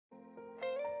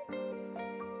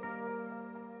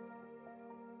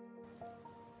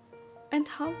And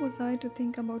how was I to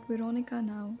think about Veronica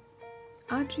now?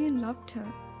 Adrian loved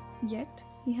her, yet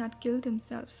he had killed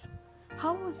himself.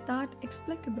 How was that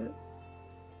explicable?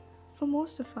 For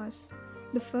most of us,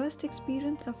 the first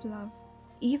experience of love,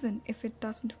 even if it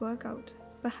doesn't work out,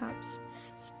 perhaps,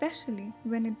 especially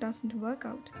when it doesn't work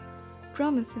out,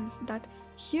 promises that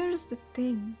here is the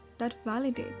thing that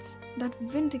validates, that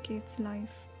vindicates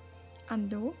life. And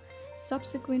though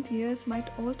subsequent years might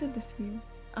alter this view,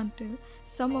 until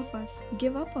some of us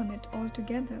give up on it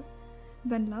altogether,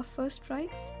 when love first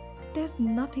strikes, there's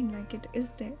nothing like it,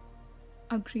 is there?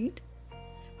 Agreed?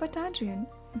 But Adrian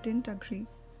didn't agree.